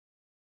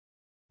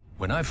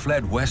When I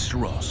fled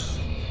Westeros,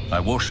 I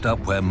washed up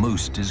where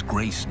most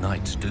disgraced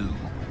knights do.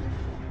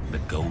 The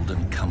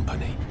Golden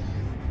Company.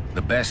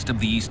 The best of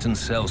the Eastern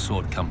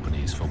Sellsword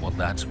companies, for what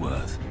that's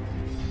worth.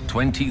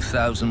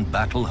 20,000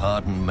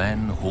 battle-hardened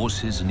men,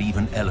 horses, and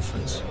even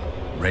elephants,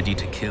 ready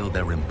to kill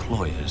their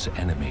employers'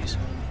 enemies,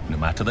 no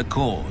matter the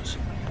cause,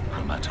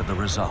 no matter the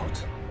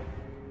result.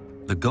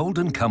 The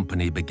Golden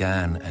Company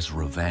began as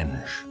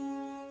revenge.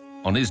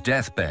 On his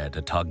deathbed,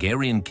 a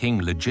Targaryen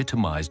king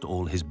legitimized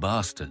all his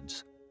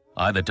bastards,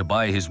 either to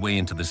buy his way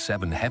into the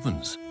Seven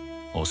Heavens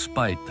or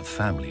spite the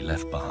family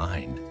left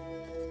behind.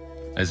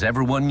 As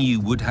everyone knew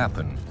would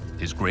happen,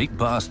 his great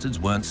bastards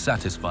weren't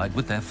satisfied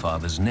with their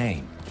father's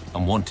name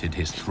and wanted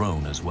his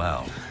throne as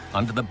well,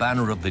 under the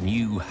banner of the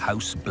new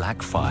House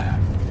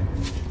Blackfyre.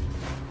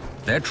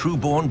 Their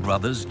true-born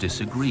brothers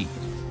disagreed.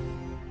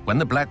 When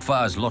the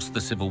Blackfyres lost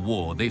the Civil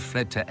War, they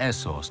fled to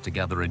Essos to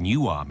gather a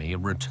new army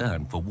in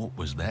return for what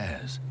was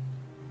theirs.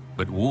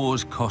 But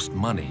wars cost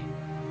money,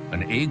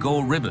 and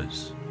Aegor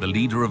Rivers, the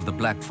leader of the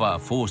Blackfyre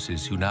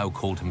forces who now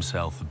called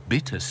himself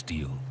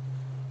Bittersteel,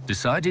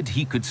 decided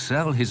he could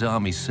sell his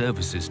army's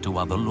services to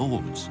other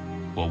lords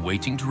while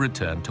waiting to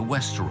return to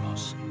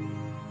Westeros.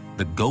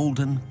 The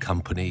Golden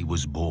Company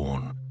was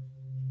born.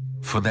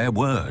 For their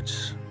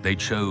words, they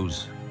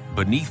chose,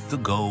 "Beneath the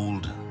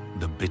gold,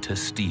 the bitter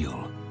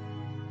steel,"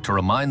 to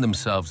remind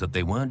themselves that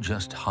they weren't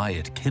just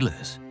hired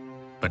killers,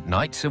 but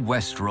knights of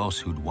Westeros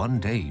who'd one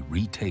day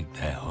retake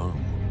their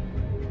home.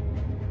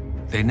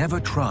 They never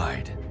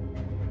tried,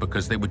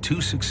 because they were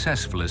too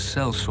successful as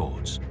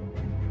sellswords.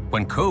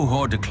 When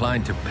Qohor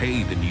declined to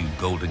pay the new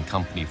Golden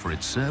Company for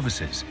its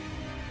services,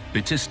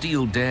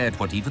 Bittersteel dared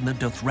what even the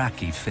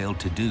Dothraki failed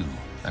to do,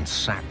 and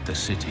sacked the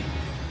city.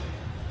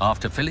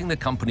 After filling the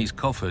company's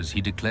coffers,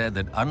 he declared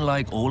that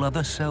unlike all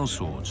other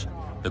sellswords,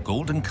 the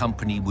Golden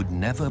Company would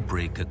never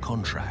break a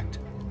contract.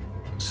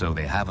 So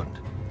they haven't.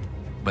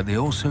 But they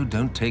also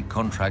don't take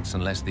contracts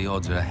unless the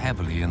odds are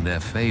heavily in their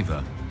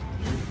favor.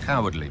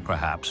 Cowardly,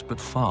 perhaps,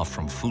 but far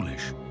from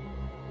foolish.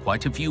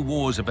 Quite a few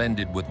wars have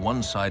ended with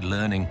one side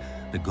learning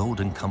the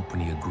Golden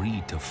Company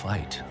agreed to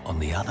fight on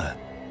the other.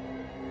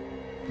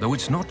 Though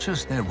it's not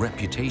just their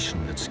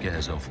reputation that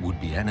scares off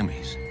would-be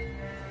enemies.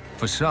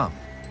 For some,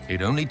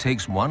 it only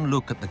takes one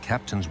look at the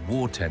captain's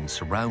war tent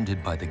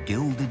surrounded by the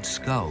gilded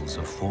skulls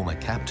of former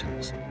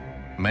captains,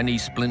 many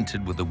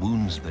splintered with the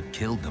wounds that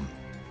killed them.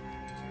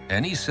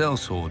 Any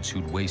sellswords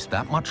who'd waste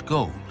that much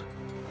gold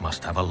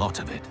must have a lot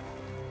of it,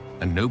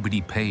 and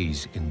nobody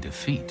pays in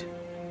defeat.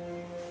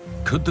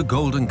 Could the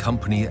Golden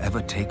Company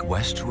ever take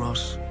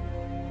Westeros?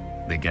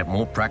 They get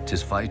more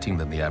practice fighting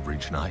than the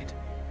average knight,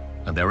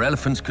 and their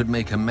elephants could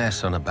make a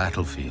mess on a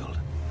battlefield.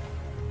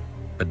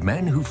 But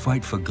men who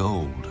fight for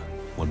gold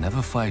will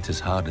never fight as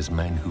hard as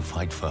men who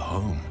fight for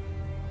home.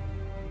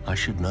 I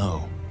should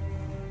know.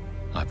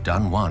 I've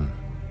done one.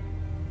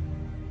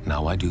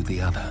 Now I do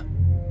the other.